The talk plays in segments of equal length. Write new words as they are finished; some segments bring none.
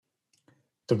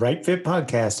The Right Fit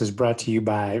Podcast is brought to you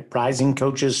by Rising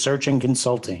Coaches Search and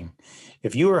Consulting.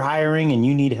 If you are hiring and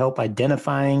you need help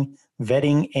identifying,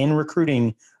 vetting, and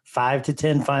recruiting 5 to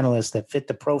 10 finalists that fit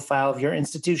the profile of your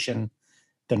institution,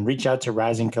 then reach out to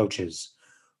Rising Coaches.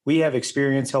 We have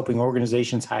experience helping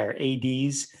organizations hire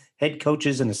ADs, head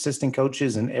coaches, and assistant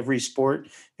coaches in every sport,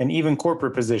 and even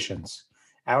corporate positions.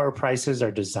 Our prices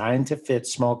are designed to fit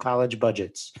small college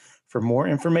budgets. For more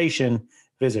information,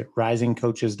 visit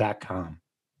risingcoaches.com.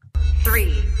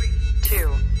 3, 2,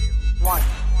 1,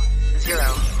 0.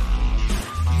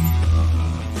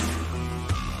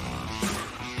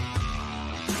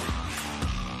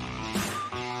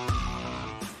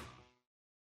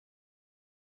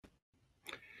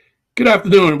 Good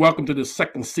afternoon and welcome to the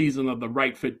second season of the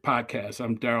Right Fit Podcast.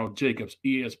 I'm Darryl Jacobs,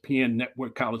 ESPN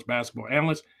Network College Basketball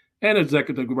Analyst and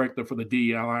Executive Director for the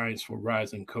DE Alliance for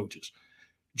Rising Coaches.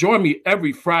 Join me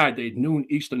every Friday, noon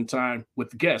Eastern Time,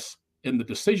 with guests and the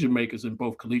decision makers in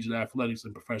both collegiate athletics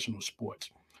and professional sports.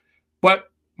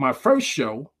 But my first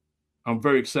show, I'm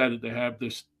very excited to have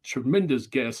this tremendous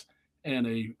guest and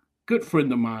a good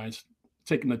friend of mine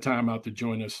taking the time out to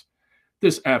join us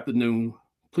this afternoon.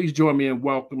 Please join me in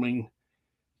welcoming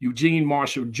Eugene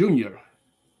Marshall, Jr.,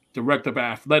 Director of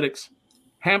Athletics,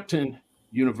 Hampton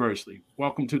University.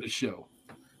 Welcome to the show.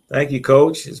 Thank you,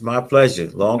 Coach. It's my pleasure.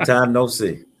 Long time no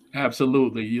see.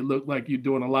 Absolutely. You look like you're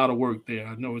doing a lot of work there.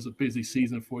 I know it's a busy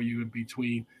season for you in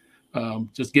between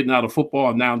just getting out of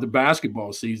football and now into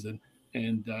basketball season.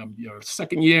 And your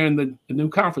second year in the new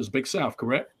conference, Big South,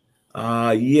 correct?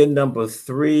 Year number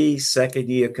 3, second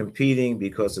year competing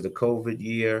because of the COVID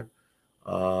year.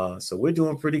 So we're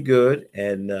doing pretty good.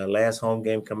 And last home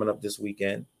game coming up this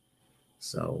weekend.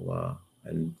 So,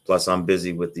 and plus I'm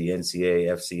busy with the NCAA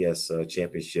FCS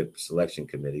Championship Selection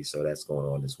Committee. So that's going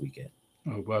on this weekend.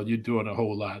 Oh, well, you're doing a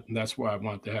whole lot, and that's why I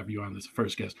want to have you on as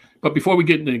first guest. But before we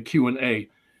get into the Q&A,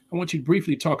 I want you to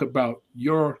briefly talk about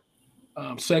your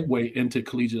segue into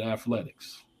collegiate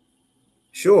athletics.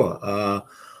 Sure.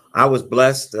 I was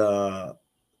blessed to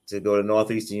go to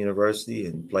Northeastern University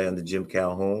and play under Jim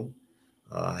Calhoun.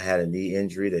 I had a knee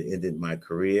injury that ended my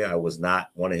career. I was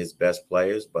not one of his best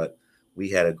players, but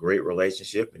we had a great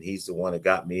relationship, and he's the one that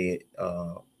got me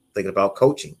thinking about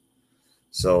coaching.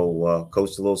 So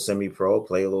coached a little semi-pro,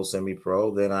 played a little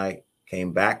semi-pro. Then I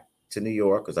came back to New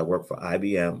York because I worked for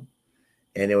IBM.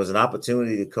 And there was an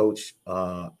opportunity to coach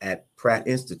at Pratt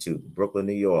Institute, Brooklyn,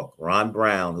 New York. Ron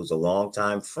Brown, who's a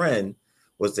longtime friend,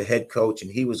 was the head coach, and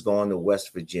he was going to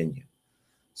West Virginia.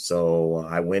 So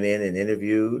I went in and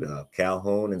interviewed.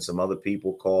 Calhoun and some other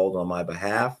people called on my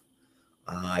behalf.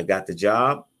 I got the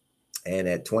job. And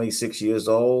at 26 years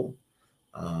old,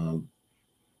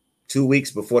 2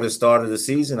 weeks before the start of the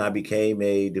season, I became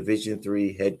a Division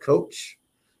III head coach.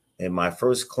 And my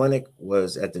first clinic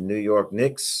was at the New York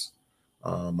Knicks.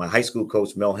 My high school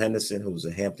coach, Mel Henderson, who was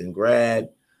a Hampton grad,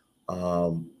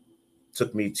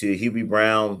 took me to Hubie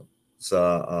Brown's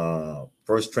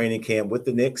first training camp with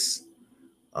the Knicks.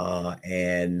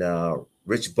 And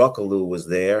Rich Buckaloo was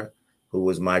there, who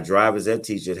was my driver's ed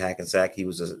teacher at Hackensack. He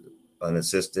was an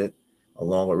assistant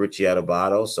along with Richie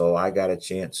Adebato. So I got a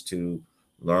chance to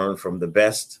learn from the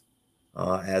best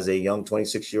as a young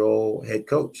 26-year-old head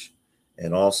coach.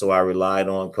 And also I relied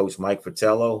on Coach Mike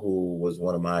Fratello, who was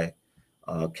one of my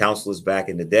counselors back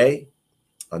in the day,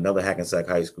 another Hackensack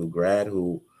High School grad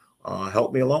who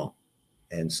helped me along.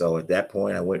 And so at that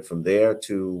point, I went from there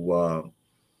to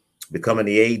becoming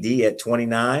the AD at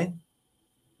 29.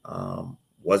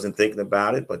 Wasn't thinking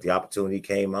about it, but the opportunity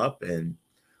came up. And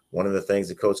one of the things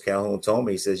that Coach Calhoun told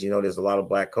me, he says, there's a lot of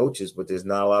black coaches, but there's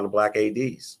not a lot of black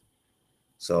ADs.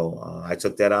 So I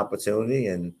took that opportunity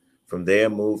and from there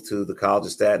moved to the College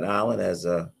of Staten Island as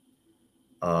a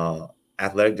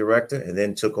athletic director, and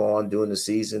then took on during the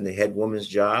season the head women's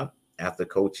job after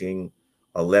coaching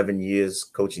 11 years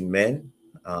coaching men.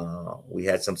 We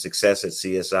had some success at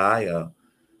CSI,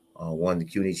 won the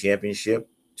CUNY championship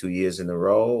 2 years in a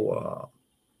row,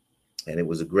 and it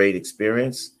was a great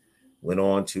experience. Went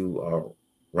on to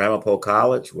Ramapo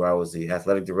College, where I was the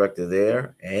athletic director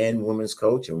there and women's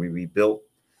coach, and we rebuilt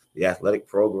the athletic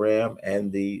program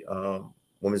and the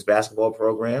women's basketball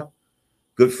program.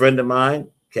 Good friend of mine,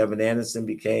 Kevin Anderson,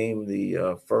 became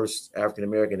the first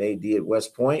African-American AD at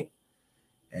West Point,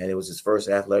 and it was his first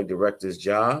athletic director's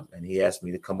job, and he asked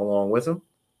me to come along with him.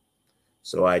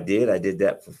 So I did. I did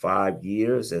that for 5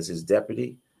 years as his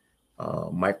deputy.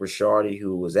 Mike Ricciardi,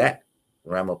 who was at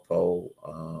Ramapo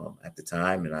at the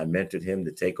time, and I mentored him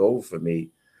to take over for me,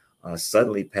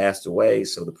 suddenly passed away.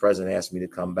 So the president asked me to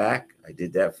come back. I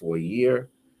did that for a year,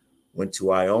 went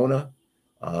to Iona,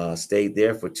 stayed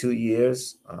there for 2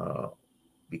 years,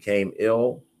 became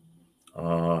ill,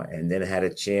 and then had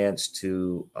a chance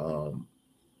to.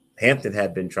 Hampton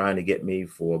had been trying to get me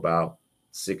for about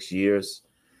 6 years.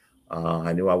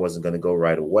 I knew I wasn't going to go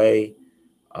right away.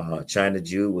 China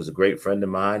Jew was a great friend of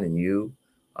mine, and you.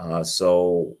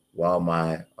 So while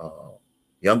my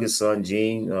youngest son,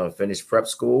 Gene, finished prep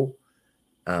school,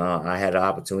 I had an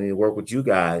opportunity to work with you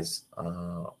guys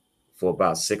for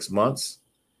about 6 months.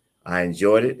 I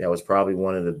enjoyed it. That was probably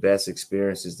one of the best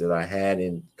experiences that I had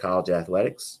in college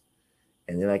athletics.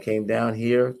 And then I came down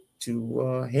here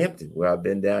to Hampton, where I've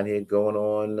been down here going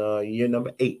on year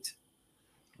number 8.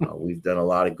 We've done a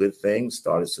lot of good things,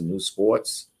 started some new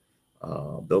sports,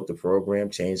 built the program,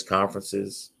 changed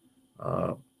conferences,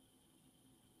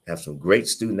 have some great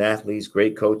student athletes,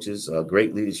 great coaches,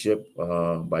 great leadership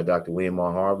by Dr. William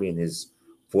R. Harvey in his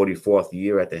 44th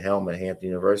year at the helm at Hampton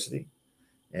University.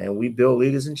 And we build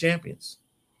leaders and champions.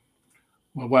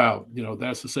 Well, wow.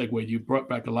 That's the segue. You brought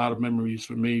back a lot of memories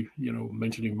for me,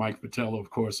 mentioning Mike Vitello. Of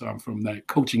course, I'm from that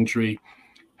coaching tree,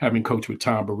 having coached with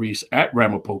Tom Barese at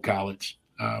Ramapo College,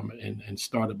 and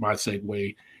started my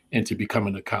segue into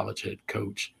becoming a college head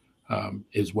coach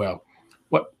as well.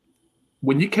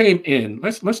 When you came in,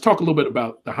 let's talk a little bit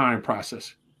about the hiring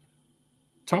process.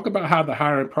 Talk about how the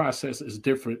hiring process is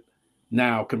different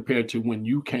now compared to when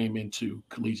you came into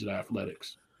collegiate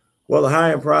athletics. Well, the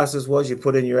hiring process was you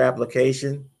put in your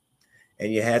application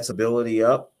and you had some ability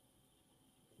up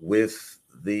with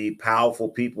the powerful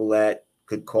people that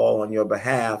could call on your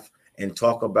behalf and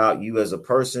talk about you as a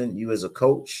person, you as a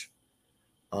coach,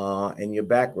 and your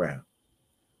background.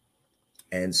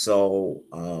 And so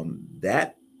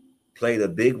that played a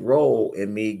big role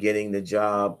in me getting the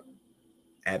job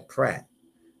at Pratt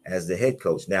as the head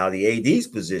coach. Now, the AD's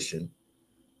position,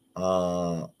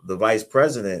 the vice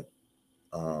president,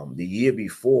 the year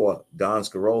before, Don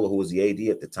Scarola, who was the AD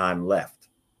at the time, left.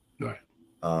 Right.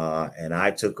 And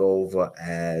I took over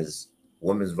as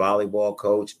women's volleyball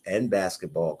coach and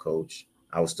basketball coach.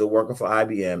 I was still working for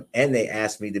IBM, and they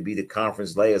asked me to be the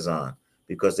conference liaison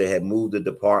because they had moved the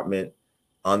department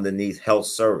underneath health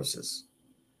services.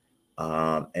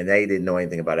 And they didn't know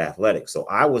anything about athletics. So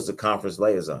I was the conference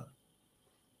liaison.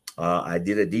 I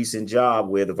did a decent job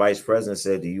where the vice president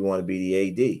said, "Do you want to be the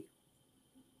AD?"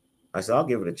 I said, "I'll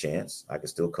give it a chance. I can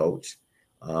still coach."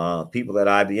 People at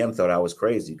IBM thought I was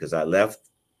crazy because I left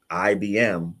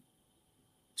IBM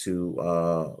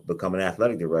to become an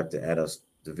athletic director at a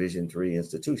Division III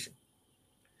institution.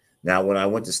 Now, when I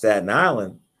went to Staten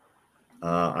Island,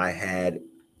 I had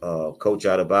Coach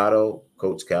Adebato,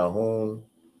 Coach Calhoun,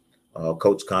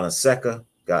 Coach Conaseca.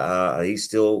 He's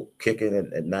still kicking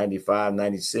at 95,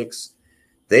 96.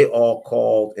 They all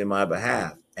called in my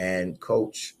behalf. And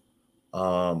Coach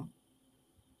Adebato,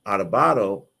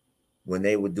 when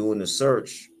they were doing the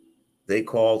search, they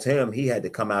called him. He had to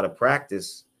come out of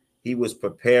practice. He was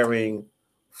preparing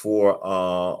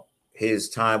for his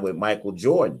time with Michael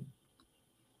Jordan.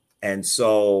 And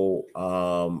so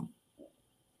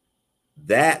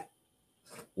that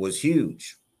was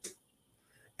huge.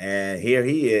 And here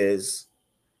he is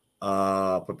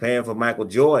preparing for Michael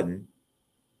Jordan,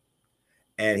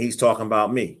 and he's talking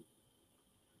about me.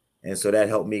 And so that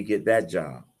helped me get that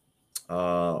job.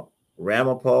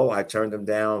 Ramapo, I turned him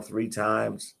down 3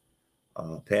 times.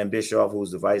 Pam Bischoff, who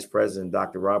was the vice president,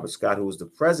 Dr. Robert Scott, who was the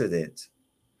president,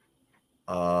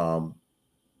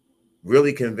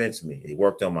 really convinced me. They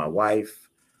worked on my wife.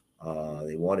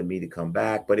 They wanted me to come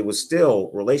back, but it was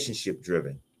still relationship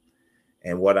driven.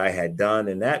 And what I had done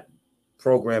in that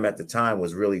program at the time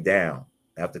was really down.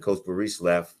 After Coach Barese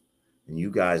left and you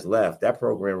guys left, that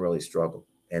program really struggled,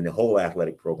 and the whole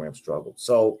athletic program struggled.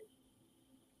 So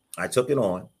I took it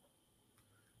on.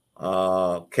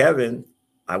 Kevin,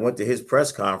 I went to his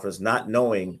press conference not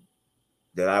knowing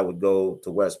that I would go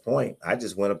to West Point. I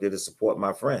just went up there to support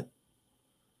my friend.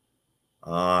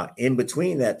 In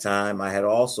between that time, I had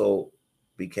also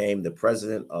became the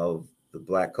president of the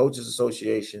Black Coaches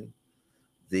Association,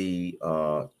 the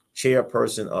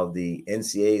chairperson of the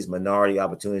NCAA's Minority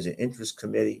Opportunities and Interest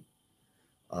Committee,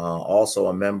 also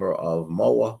a member of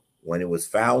MOA when it was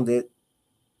founded.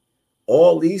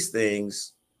 All these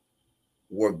things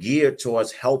were geared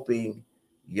towards helping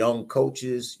young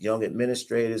coaches, young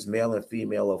administrators, male and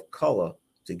female of color,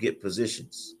 to get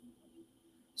positions.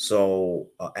 So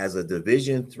as a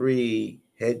Division III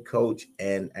head coach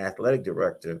and athletic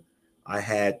director, I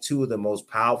had 2 of the most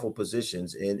powerful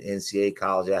positions in NCAA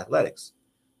college athletics: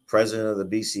 president of the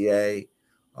BCA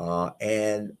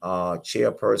and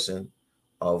chairperson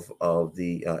of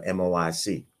the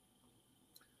MOIC.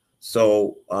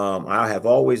 So I have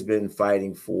always been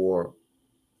fighting for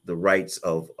the rights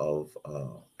of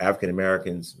African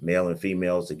Americans, male and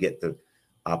females, to get the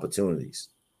opportunities.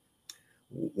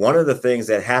 One of the things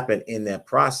that happened in that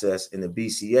process in the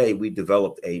BCA, we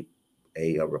developed a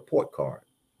report card.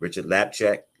 Richard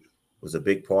Lapchek was a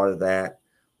big part of that.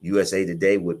 USA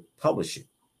Today would publish it.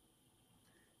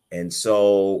 And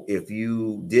so if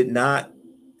you did not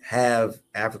have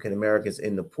African Americans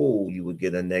in the pool, you would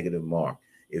get a negative mark.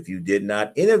 If you did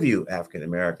not interview African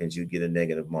Americans, you'd get a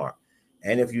negative mark.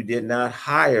 And if you did not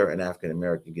hire an African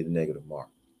American, you get a negative mark.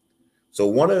 So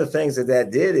one of the things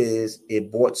that did is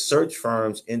it brought search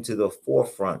firms into the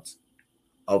forefront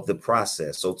of the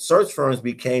process. So search firms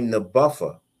became the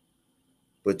buffer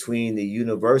between the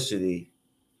university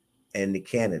and the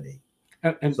candidate.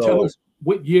 And so, tell us,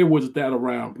 what year was that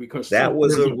around? Because that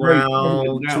was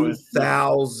around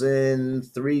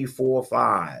 2003, 4,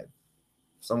 5,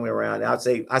 somewhere around. I'd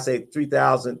say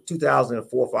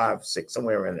 2004, 5, 6,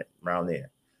 somewhere around there.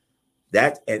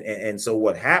 That and so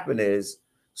what happened is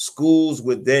schools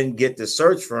would then get the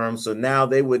search firm. So now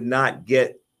they would not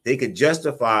get, they could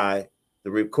justify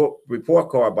the report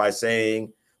card by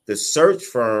saying the search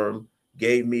firm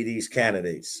gave me these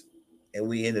candidates and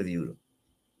we interviewed them.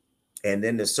 And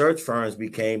then the search firms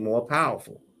became more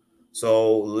powerful.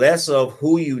 So less of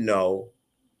who you know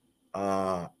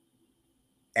at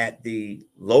the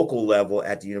local level,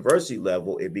 at the university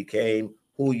level, it became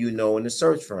who you know in the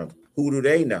search firm. Who do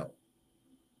they know?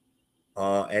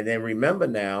 And then remember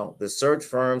now, the search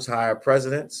firms hire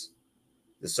presidents,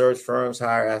 the search firms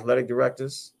hire athletic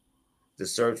directors, the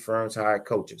search firms hire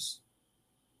coaches.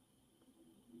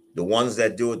 The ones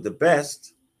that do it the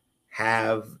best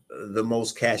have the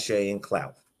most cachet and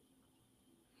clout.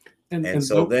 And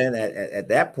so then at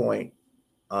that point,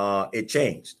 it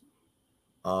changed.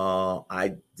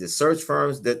 The search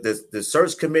firms, the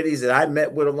search committees that I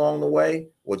met with along the way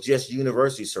were just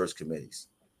university search committees.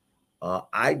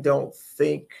 I don't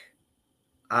think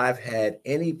I've had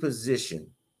any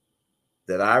position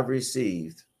that I've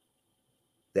received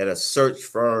that a search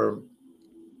firm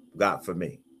got for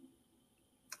me.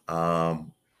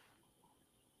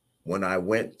 When I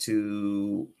went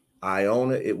to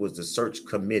Iona, it was the search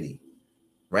committee.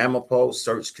 Ramapo,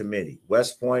 search committee.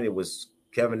 West Point, it was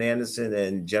Kevin Anderson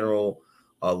and General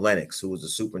Lennox, who was the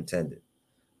superintendent.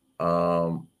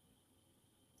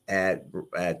 At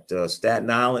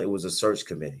Staten Island, it was a search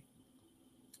committee.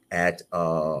 At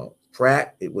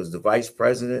Pratt, it was the vice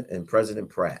president and President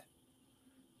Pratt.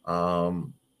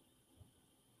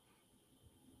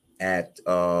 At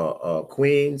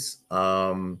Queens,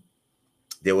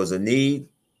 there was a need.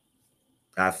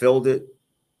 I filled it.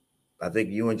 I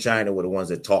think you and China were the ones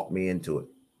that talked me into it.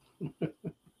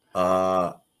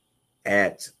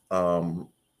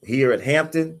 Here at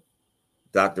Hampton,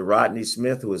 Dr. Rodney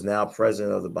Smith, who is now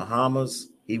president of the Bahamas,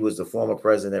 he was the former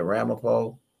president at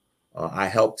Ramapo. I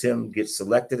helped him get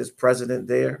selected as president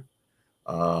there.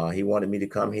 He wanted me to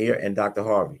come here, and Dr.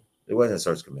 Harvey. It wasn't a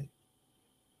search committee.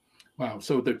 Wow.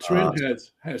 So the trend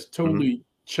has totally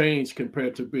changed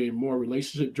compared to being more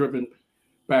relationship driven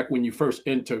back when you first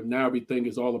entered. Now everything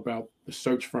is all about the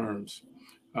search firms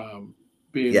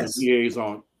being the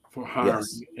liaison for hiring.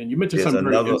 Yes. And you mentioned something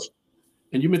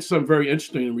very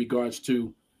interesting in regards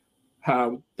to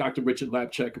how Dr. Richard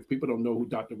Lapchek, if people don't know who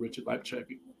Dr. Richard Lapchek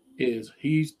is,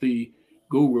 he's the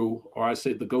guru, or I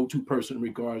say the go-to person in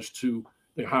regards to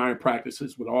the hiring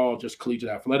practices with all just collegiate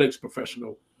athletics,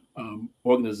 professional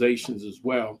organizations as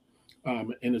well.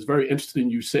 And it's very interesting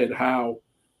you said how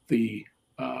the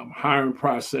hiring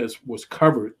process was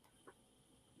covered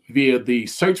via the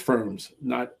search firms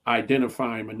not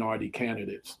identifying minority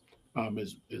candidates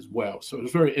as well. So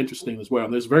it's very interesting as well.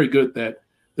 And it's very good that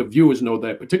the viewers know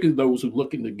that, particularly those who are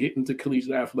looking to get into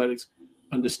collegiate athletics,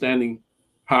 understanding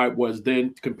how it was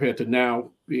then compared to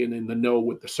now, being in the know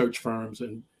with the search firms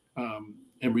and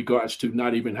in regards to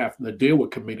not even having to deal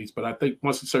with committees. But I think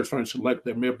once the search firms select,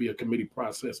 there may be a committee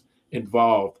process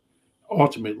involved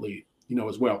ultimately,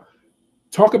 as well.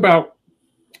 Talk about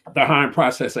the hiring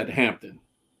process at Hampton.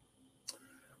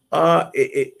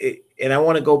 And I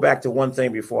want to go back to one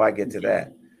thing before I get to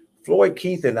that. Floyd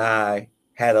Keith and I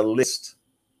had a list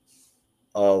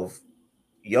of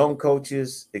young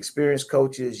coaches, experienced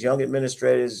coaches, young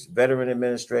administrators, veteran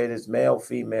administrators, male,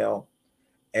 female,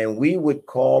 and we would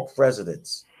call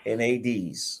presidents and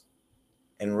ADs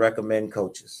and recommend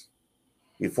coaches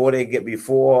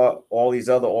before all these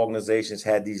other organizations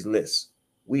had these lists.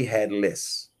 We had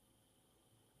lists,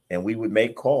 and we would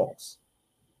make calls.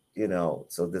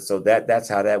 So that's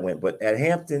how that went. But at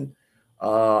Hampton,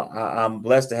 I'm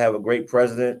blessed to have a great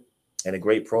president and a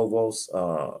great provost,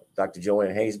 Dr.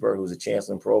 Joanne Haysbert, who's a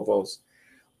chancellor and provost.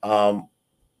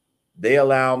 They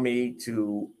allow me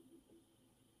to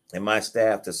and my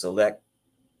staff to select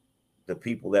the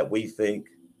people that we think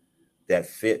that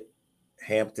fit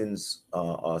Hampton's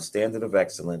standard of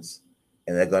excellence,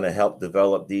 and they're going to help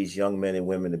develop these young men and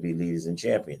women to be leaders and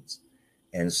champions.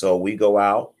 And so we go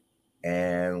out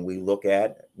and we look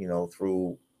at,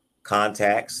 through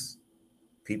contacts,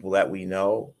 people that we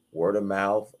know, word of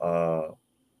mouth.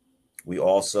 We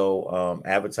also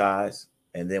advertise,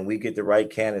 and then we get the right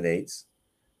candidates.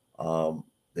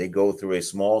 They go through a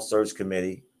small search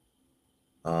committee.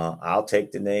 I'll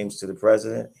take the names to the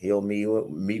president. He'll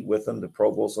meet with them. The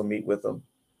provost will meet with them.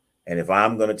 And if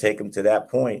I'm going to take them to that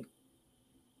point,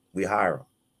 we hire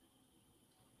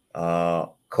them.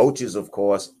 Coaches, of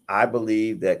course, I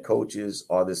believe that coaches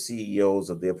are the CEOs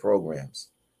of their programs.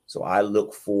 So I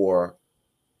look for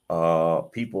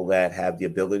people that have the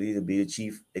ability to be the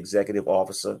chief executive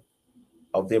officer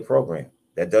of their program.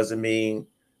 That doesn't mean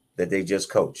that they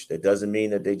just coach. That doesn't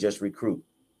mean that they just recruit.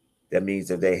 That means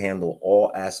that they handle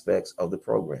all aspects of the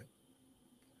program.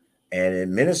 And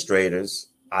administrators,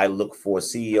 I look for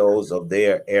CEOs of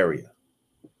their area.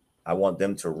 I want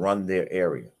them to run their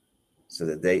area so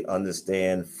that they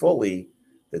understand fully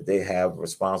that they have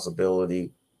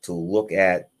responsibility to look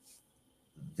at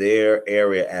their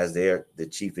area as the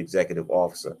chief executive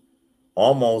officer,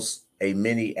 almost a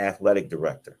mini athletic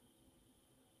director.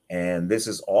 And this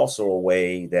is also a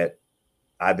way that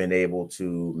I've been able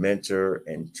to mentor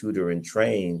and tutor and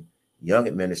train young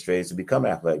administrators to become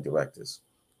athletic directors.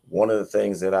 One of the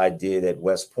things that I did at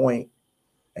West Point,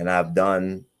 and I've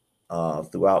done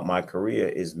throughout my career,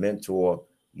 is mentor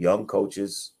young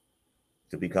coaches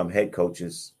to become head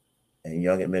coaches and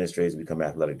young administrators to become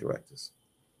athletic directors.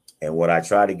 And what I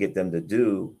try to get them to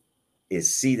do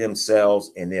is see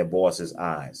themselves in their boss's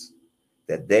eyes,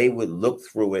 that they would look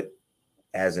through it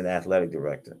as an athletic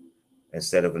director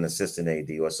instead of an assistant AD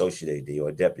or associate AD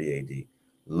or deputy AD.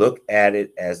 Look at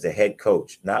it as the head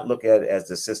coach, not look at it as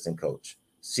the assistant coach.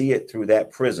 See it through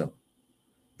that prism.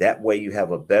 That way you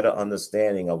have a better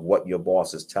understanding of what your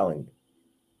boss is telling you.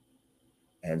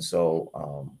 And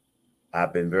so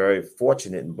I've been very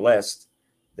fortunate and blessed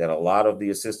that a lot of the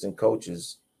assistant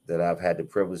coaches that I've had the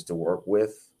privilege to work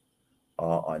with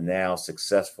are now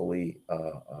successfully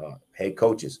head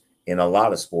coaches in a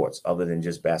lot of sports other than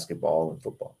just basketball and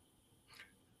football.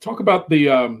 Talk about the,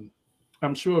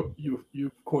 I'm sure you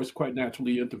of course, quite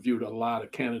naturally interviewed a lot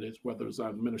of candidates, whether it's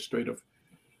on administrative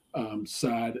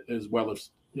side as well as,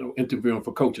 interviewing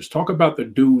for coaches. Talk about the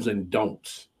do's and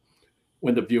don'ts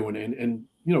when interviewing and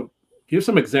give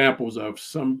some examples of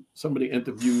some of the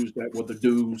interviews that were the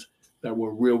do's that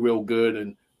were real good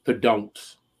and the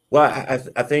don'ts. Well,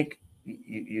 I think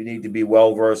you need to be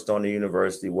well-versed on the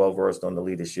university, well-versed on the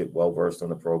leadership, well-versed on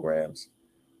the programs.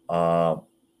 Tell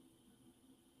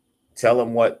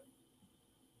them what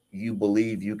you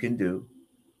believe you can do.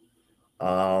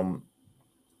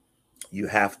 You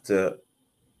have to,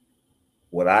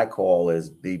 what I call is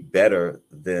be better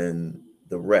than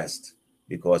the rest,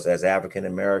 because as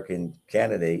African-American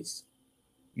candidates,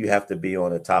 you have to be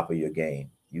on the top of your game.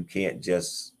 You can't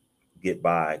just get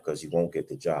by because you won't get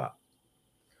the job.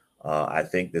 I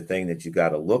think the thing that you got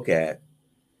to look at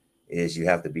is you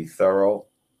have to be thorough.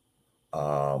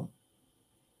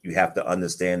 You have to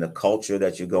understand the culture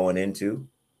that you're going into.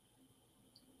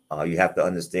 You have to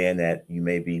understand that you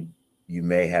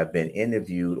may have been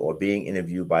interviewed or being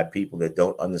interviewed by people that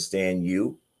don't understand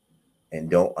you and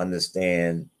don't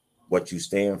understand what you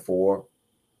stand for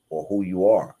or who you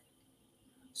are.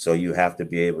 So you have to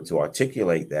be able to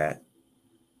articulate that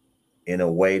in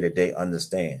a way that they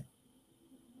understand,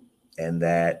 and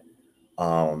that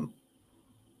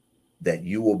that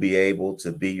you will be able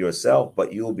to be yourself,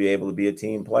 but you will be able to be a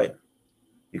team player,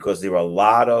 because there are a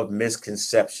lot of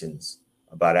misconceptions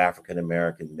about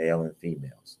African-American male and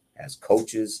females as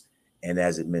coaches and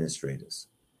as administrators.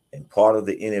 And part of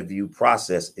the interview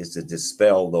process is to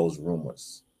dispel those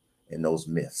rumors and those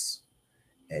myths.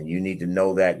 And you need to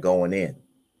know that going in.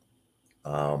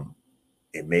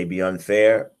 It may be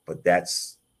unfair, but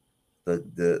that's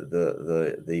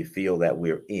the field that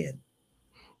we're in.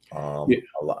 A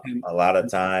lot of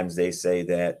times they say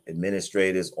that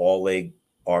administrators, all they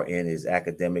are in is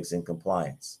academics and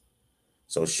compliance.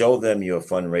 So show them your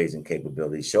fundraising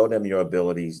capabilities, show them your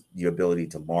ability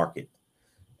to market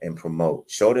and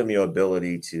promote, show them your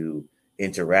ability to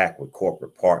interact with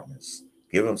corporate partners,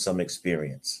 give them some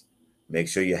experience, make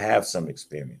sure you have some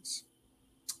experience,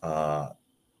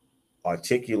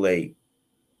 articulate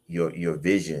your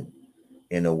vision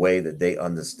in a way that they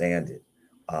understand it.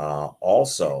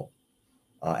 Also,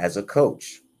 as a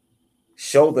coach,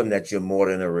 show them that you're more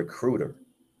than a recruiter,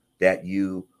 that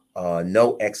you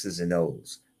know X's and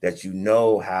O's, that you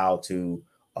know how to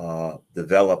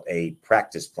develop a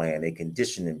practice plan, a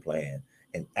conditioning plan,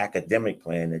 an academic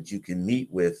plan that you can meet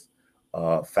with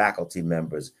faculty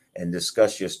members and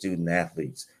discuss your student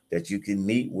athletes, that you can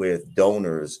meet with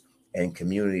donors and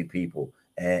community people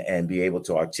and be able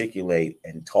to articulate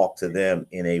and talk to them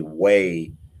in a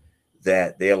way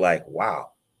that they're like,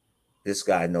 wow, this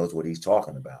guy knows what he's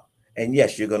talking about. And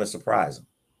yes, you're going to surprise them.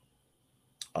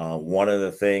 One of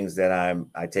the things that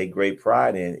I take great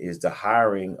pride in is the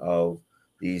hiring of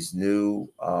these new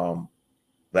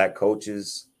Black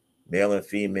coaches, male and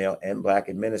female, and Black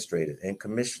administrators and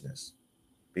commissioners,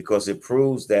 because it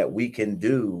proves that we can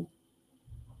do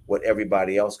what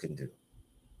everybody else can do.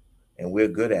 And we're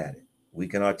good at it. We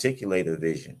can articulate a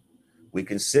vision. We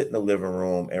can sit in the living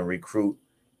room and recruit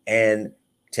and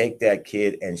take that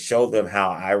kid and show them how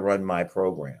I run my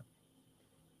program.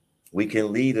 We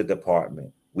can lead a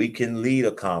department. We can lead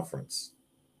a conference.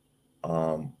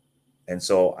 And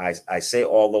so I say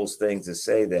all those things to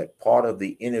say that part of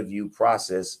the interview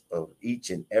process of each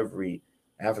and every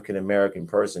African-American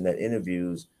person that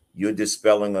interviews, you're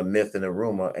dispelling a myth and a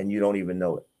rumor, and you don't even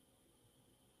know it.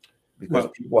 Because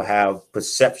people have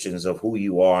perceptions of who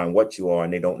you are and what you are,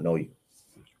 and they don't know you.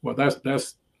 Well,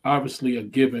 that's obviously a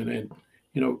given. And,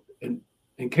 you know,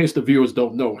 in case the viewers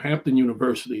don't know, Hampton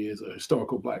University is a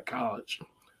historical Black college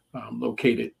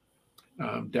located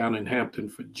down in Hampton,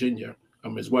 Virginia,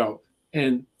 as well.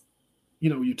 And, you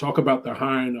know, you talk about the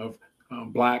hiring of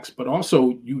Blacks, but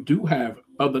also you do have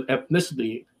other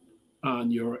ethnicity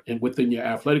within your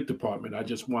athletic department. I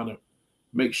just want to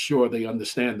make sure they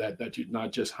understand that you're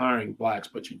not just hiring Blacks,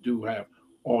 but you do have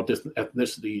all this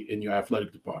ethnicity in your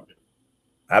athletic department.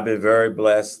 I've been very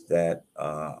blessed that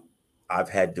I've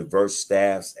had diverse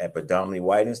staffs at predominantly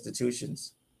white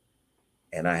institutions,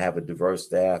 and I have a diverse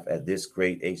staff at this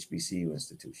great HBCU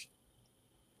institution.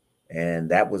 And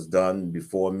that was done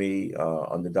before me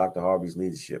under Dr. Harvey's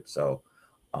leadership. So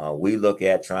we look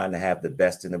at trying to have the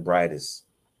best and the brightest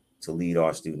to lead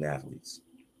our student athletes.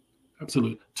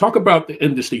 Absolutely. Talk about the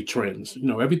industry trends. You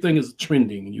know, everything is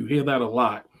trending. You hear that a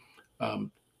lot.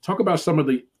 Talk about some of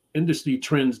the industry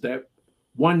trends that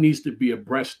one needs to be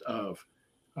abreast of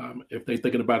if they're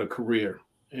thinking about a career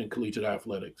in collegiate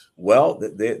athletics. Well,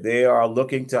 they are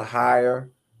looking to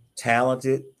hire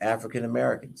talented African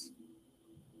Americans.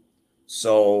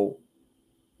 So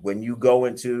when you go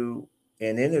into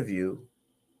an interview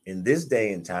in this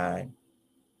day and time,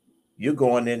 you're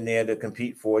going in there to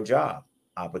compete for a job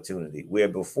opportunity, where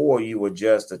before you were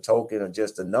just a token or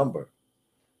just a number.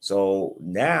 So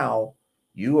now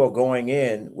you are going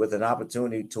in with an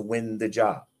opportunity to win the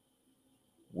job,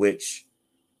 which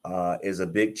is a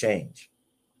big change.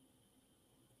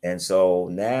 And so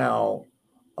now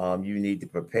you need to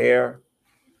prepare,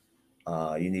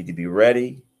 you need to be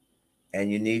ready, and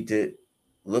you need to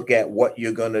look at what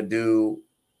you're going to do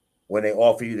when they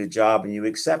offer you the job and you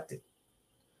accept it.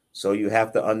 So you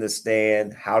have to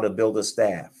understand how to build a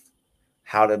staff,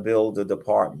 how to build a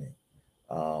department.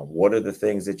 What are the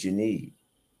things that you need?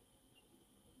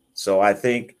 So I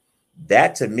think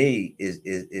that to me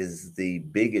is the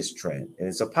biggest trend, and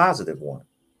it's a positive one.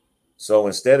 So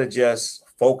instead of just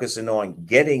focusing on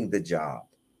getting the job,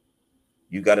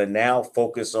 you got to now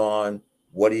focus on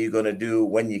what are you going to do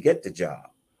when you get the job?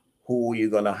 Who are you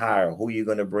going to hire? Who are you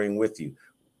going to bring with you?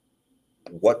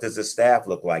 What does the staff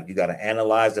look like? You got to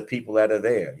analyze the people that are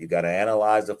there. You got to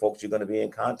analyze the folks you're going to be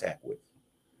in contact with.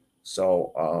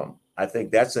 So I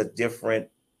think that's a different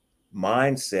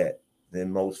mindset than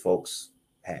most folks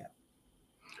have.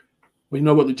 Well, you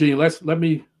know what, Eugene, let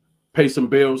me pay some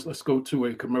bills. Let's go to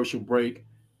a commercial break,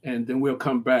 and then we'll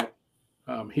come back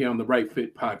here on the Right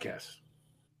Fit Podcast.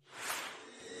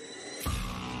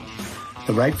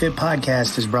 The Right Fit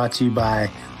Podcast is brought to you by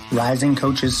Rising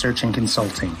Coaches Search and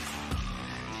Consulting.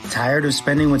 Tired of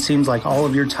spending what seems like all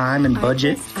of your time and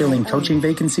budget filling coaching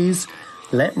vacancies?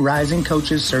 Let Rising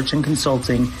Coaches Search and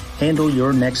Consulting handle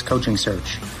your next coaching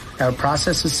search. Our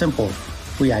process is simple.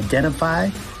 We identify,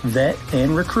 vet,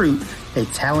 and recruit a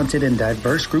talented and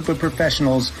diverse group of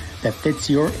professionals that fits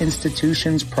your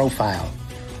institution's profile.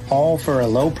 All for a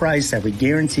low price that we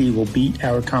guarantee will beat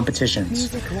our competitions.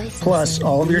 Plus,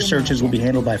 all of your searches will be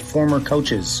handled by former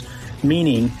coaches,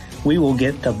 meaning we will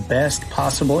get the best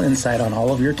possible insight on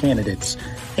all of your candidates,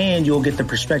 and you'll get the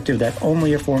perspective that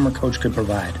only a former coach could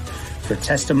provide. For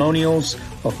testimonials,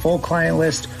 a full client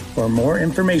list, or more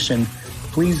information,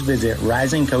 please visit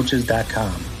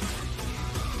risingcoaches.com.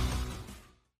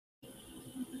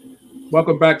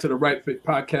 Welcome back to the Right Fit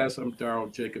Podcast. I'm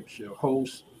Darryl Jacobs, your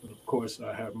host. And of course,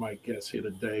 I have my guest here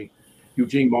today,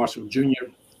 Eugene Marshall, Jr.,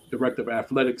 Director of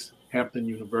Athletics, Hampton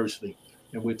University.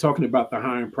 and we're talking about the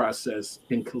hiring process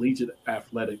in collegiate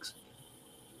athletics.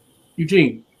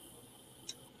 Eugene,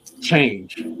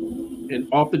 change. And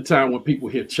oftentimes when people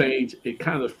hear change, it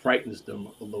kind of frightens them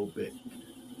a little bit.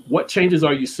 What changes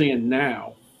are you seeing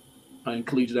now in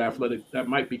collegiate athletics that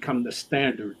might become the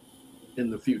standard in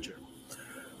the future?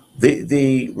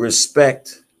 The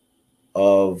respect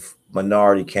of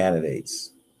minority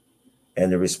candidates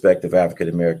and the respect of African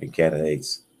American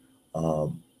candidates,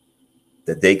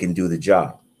 that they can do the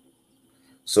job.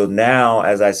 So now,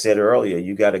 as I said earlier,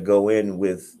 you got to go in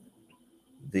with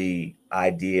the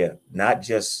idea not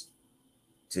just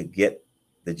to get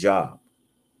the job,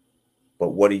 but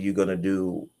what are you going to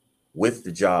do with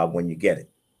the job when you get it?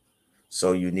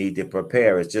 So you need to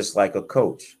prepare. It's just like a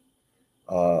coach.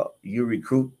 You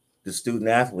recruit the student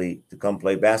athlete to come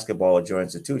play basketball at your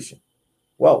institution.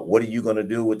 Well, what are you going to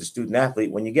do with the student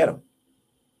athlete when you get them?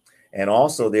 And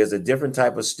also, there's a different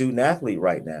type of student athlete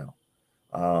right now.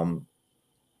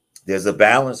 There's a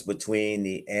balance between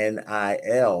the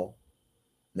NIL,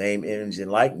 name, image, and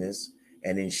likeness,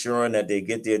 and ensuring that they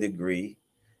get their degree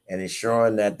and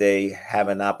ensuring that they have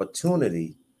an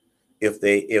opportunity. If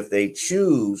they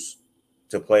choose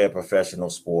to play a professional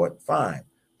sport, fine.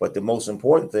 But the most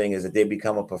important thing is that they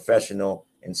become a professional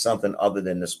in something other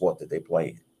than the sport that they play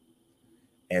in.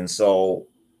 And so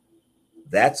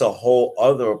that's a whole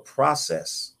other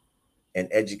process, an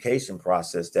education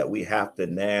process that we have to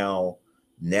now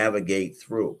navigate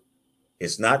through.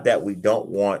 It's not that we don't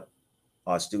want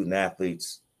our student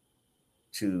athletes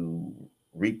to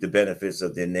reap the benefits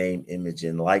of their name, image,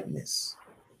 and likeness.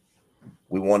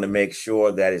 We want to make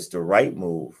sure that it's the right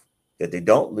move, that they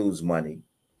don't lose money,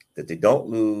 that they don't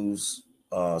lose,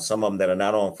 some of them that are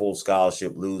not on full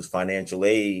scholarship lose financial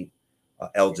aid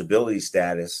eligibility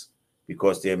status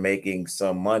because they're making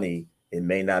some money. It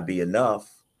may not be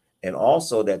enough. And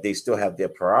also that they still have their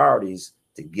priorities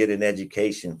to get an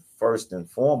education first and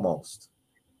foremost.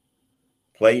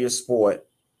 Play your sport,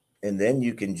 and then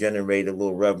you can generate a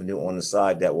little revenue on the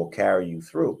side that will carry you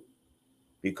through.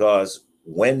 Because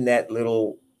when that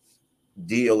little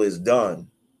deal is done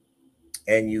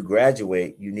and you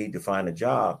graduate, you need to find a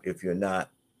job if you're not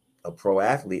a pro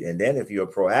athlete. And then if you're a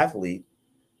pro athlete,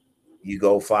 you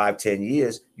go 5-10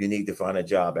 years, you need to find a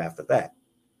job after that.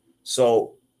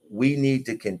 So we need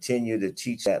to continue to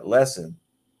teach that lesson.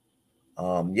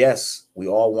 Yes, we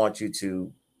all want you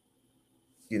to,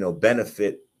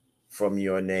 benefit from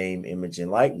your name, image,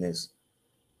 and likeness,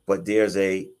 but there's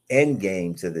a end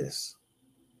game to this.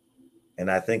 And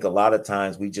I think a lot of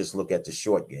times we just look at the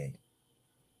short game.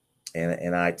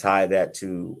 And I tie that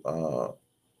to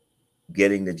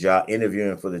getting the job,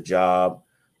 interviewing for the job,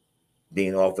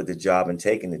 being offered the job, and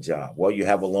taking the job. Well, you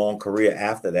have a long career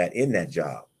after that in that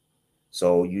job.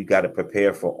 So you got to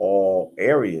prepare for all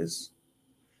areas,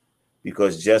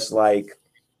 because just like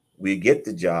we get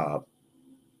the job,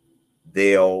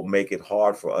 they'll make it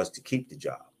hard for us to keep the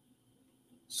job.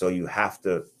 So you have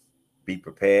to be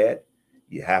prepared.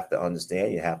 You have to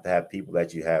understand. You have to have people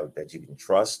that you can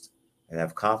trust and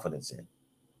have confidence in.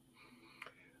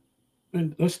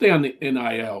 And let's stay on the NIL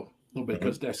a little bit,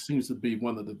 because that seems to be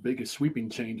one of the biggest sweeping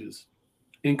changes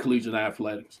in collegiate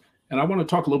athletics. And I want to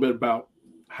talk a little bit about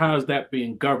how is that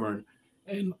being governed.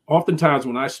 And oftentimes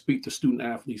when I speak to student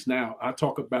athletes now, I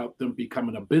talk about them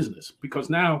becoming a business, because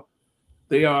now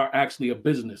they are actually a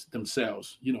business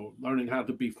themselves, learning how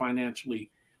to be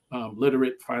financially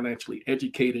literate, financially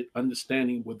educated,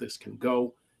 understanding where this can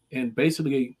go. And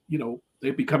basically,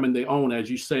 they're becoming their own. As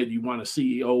you said, you want a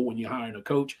CEO when you're hiring a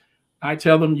coach. I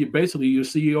tell them you're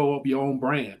CEO of your own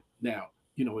brand now,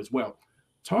 as well.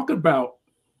 Talk about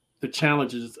the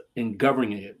challenges in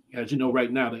governing it. As you know,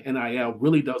 right now, the NIL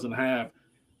really doesn't have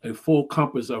a full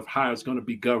compass of how it's going to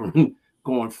be governed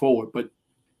going forward. But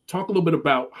talk a little bit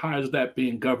about how is that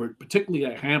being governed, particularly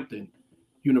at Hampton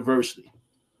University.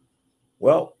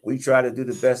 Well, we try to do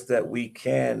the best that we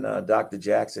can. Dr.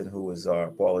 Jackson,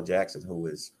 Paula Jackson, who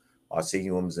is our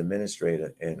senior women's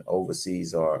administrator and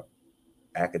oversees our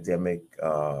academic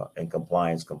and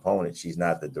compliance component. She's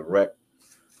not the direct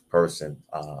person.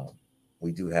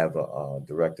 We do have a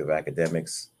director of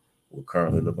academics. We're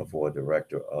currently looking for a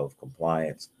director of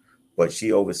compliance, but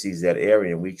she oversees that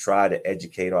area. And we try to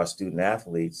educate our student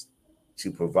athletes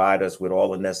to provide us with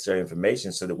all the necessary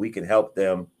information so that we can help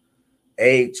them,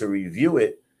 to review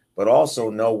it, but also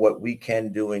know what we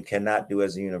can do and cannot do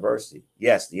as a university.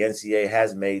 Yes, the NCAA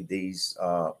has made these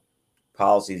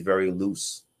policies very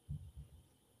loose.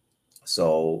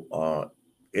 So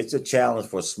it's a challenge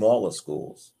for smaller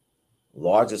schools.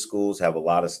 Larger schools have a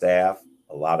lot of staff,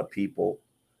 a lot of people,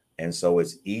 and so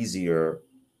it's easier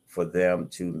for them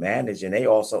to manage, and they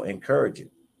also encourage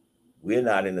it. we're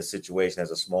not in a situation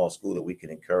as a small school that we can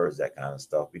encourage that kind of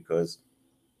stuff, because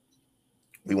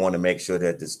we want to make sure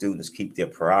that the students keep their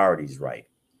priorities right.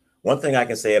 One thing I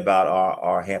can say about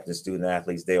our Hampton student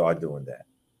athletes, they are doing that.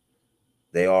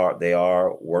 They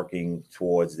are working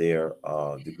towards their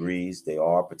degrees. They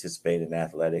are participating in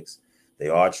athletics. They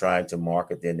are trying to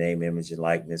market their name, image, and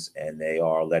likeness, and they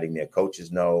are letting their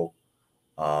coaches know,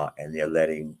 and they're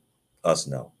letting us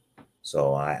know.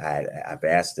 So I've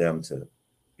asked them to,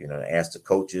 ask the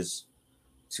coaches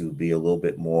to be a little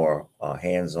bit more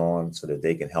hands-on so that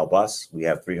they can help us. We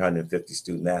have 350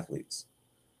 student athletes.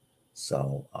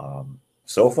 So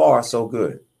so far, so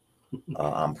good.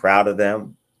 I'm proud of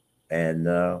them, and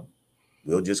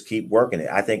we'll just keep working it.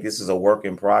 I think this is a work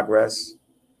in progress,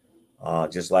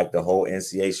 just like the whole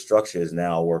NCAA structure is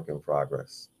now a work in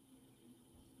progress.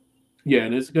 Yeah,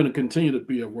 and it's going to continue to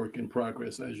be a work in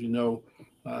progress. As you know,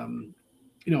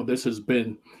 this has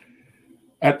been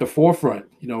at the forefront,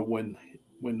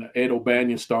 when Ed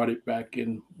O'Banion started back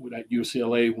at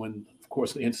UCLA, when, of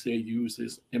course, the NCAA used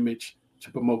his image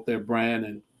to promote their brand,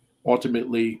 and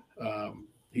ultimately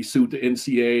he sued the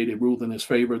NCAA. They ruled in his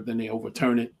favor, then they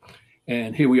overturned it.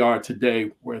 And here we are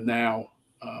today, where now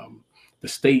the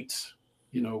states,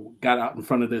 got out in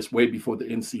front of this way before the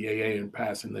NCAA and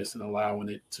passing this and allowing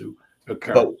it to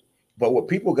occur. But what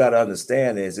people got to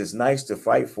understand is it's nice to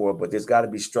fight for it, but there's got to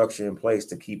be structure in place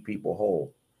to keep people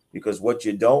whole. Because what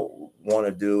you don't want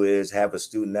to do is have a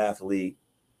student athlete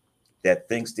that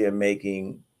thinks they're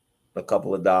making a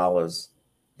couple of dollars.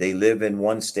 They live in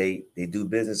one state, they do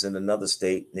business in another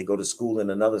state, they go to school in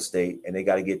another state, and they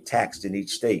got to get taxed in each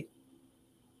state.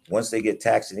 Once they get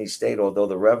taxed in each state, although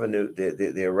the revenue,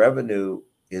 their revenue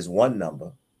is one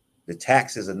number, the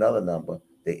tax is another number,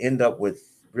 they end up with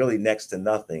really next to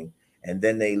nothing, and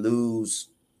then they lose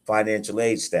financial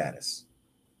aid status.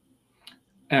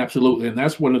 Absolutely. And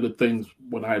that's one of the things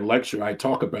when I lecture, I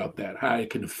talk about that, how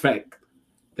it can affect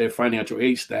their financial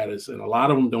aid status. And a lot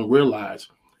of them don't realize.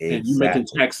 Exactly. And you mentioned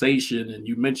taxation, and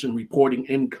you mentioned reporting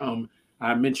income.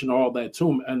 I mentioned all that to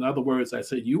them. In other words, I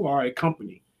said, you are a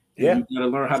company. And you got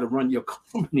to learn how to run your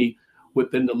company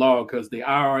within the law, because the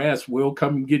IRS will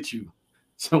come and get you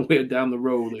somewhere down the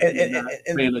road if you're not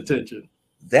paying attention.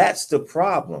 That's the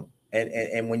problem.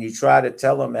 And when you try to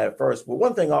tell them at first, well,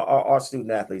 one thing, our student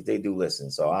athletes, they do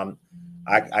listen. So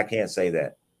I can't say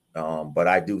that, but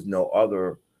I do know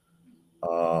other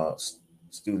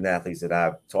student athletes that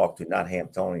I've talked to, not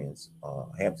Hamptonians,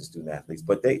 Hampton student athletes,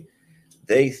 but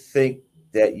they think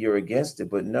that you're against it.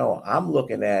 But no, I'm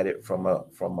looking at it from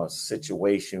a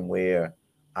situation where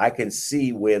I can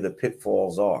see where the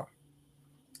pitfalls are,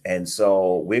 and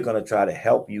so we're going to try to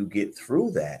help you get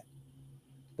through that.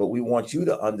 But we want you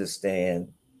to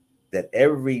understand that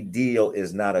every deal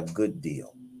is not a good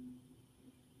deal.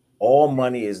 All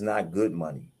money is not good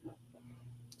money.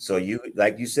 So you,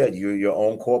 like you said, you're your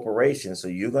own corporation. So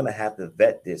you're going to have to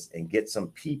vet this and get some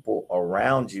people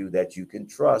around you that you can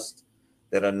trust,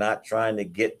 that are not trying to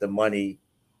get the money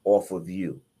off of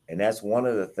you. And that's one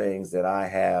of the things that I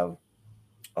have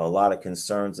a lot of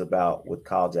concerns about with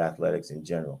college athletics in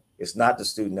general. It's not the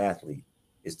student athlete.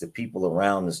 It's the people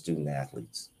around the student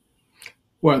athletes.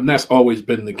 Well, and that's always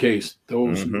been the case.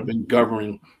 Those who've been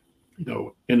governing,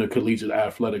 intercollegiate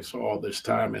athletics all this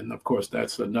time. And of course,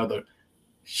 that's another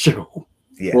show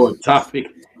or topic,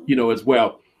 as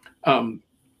well. I'm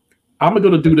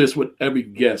going to do this with every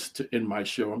guest in my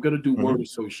show. I'm going to do word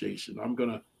association. I'm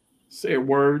going to say a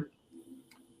word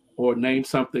or name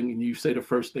something, and you say the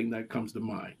first thing that comes to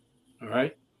mind. All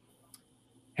right.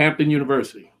 Hampton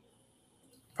University.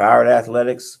 Powered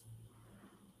Athletics.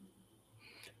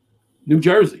 New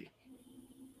Jersey.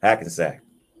 Hackensack.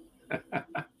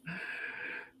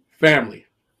 Family.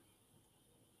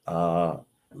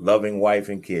 Loving wife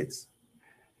and kids.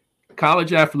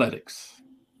 College athletics.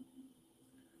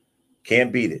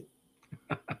 Can't beat it.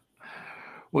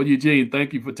 Well, Eugene,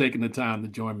 thank you for taking the time to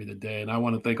join me today. And I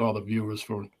want to thank all the viewers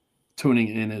for tuning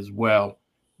in as well.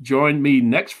 Join me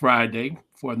next Friday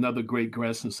for another great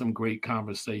guest and some great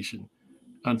conversation.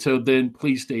 Until then,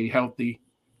 please stay healthy,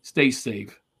 stay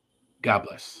safe. God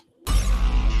bless.